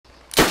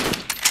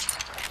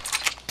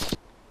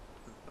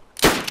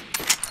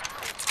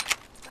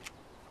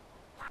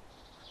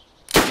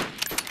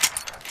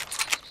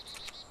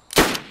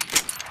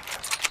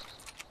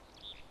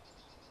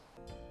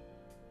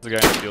a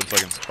guy in the field so I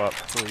can spot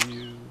for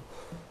you.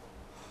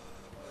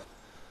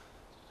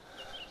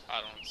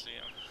 I don't see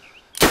him.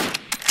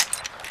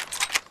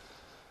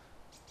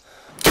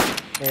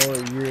 Or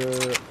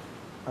you're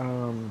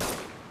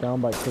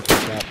down by kitchen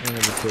cap, one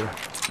of the two.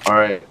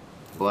 Alright,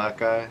 black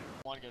guy.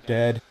 One go down.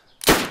 Dead.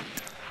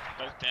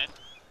 Both dead.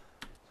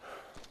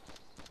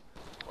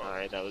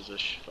 Alright, that was a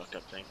fuck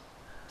up thing.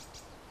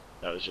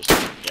 That was just,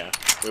 yeah,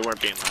 we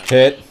weren't being loud.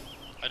 Hit.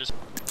 I just.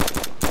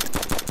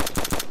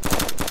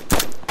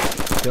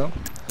 Kill?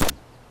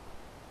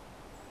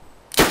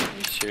 Are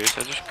you serious?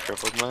 I just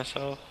crippled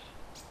myself.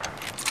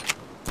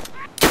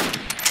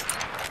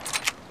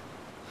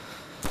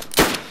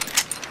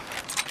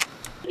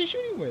 What are you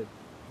shooting with?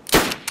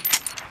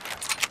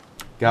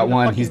 Got Where the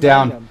one. fuck He's is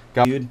down. Random?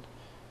 Got dude.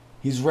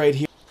 He's right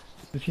here.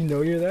 Does he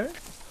know you're there?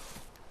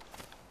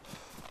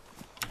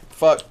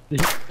 Fuck.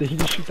 Did he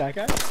just shoot that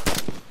guy?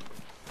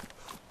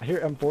 I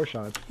hear M4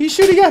 shots. He's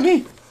shooting at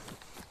me.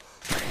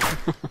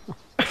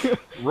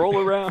 Roll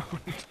around.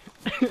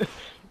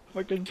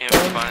 Fucking Can't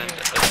find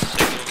a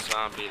single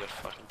zombie to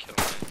fucking kill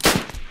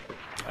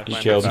me. He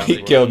killed me.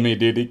 He killed me,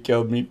 dude. He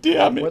killed me.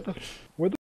 Damn it. What the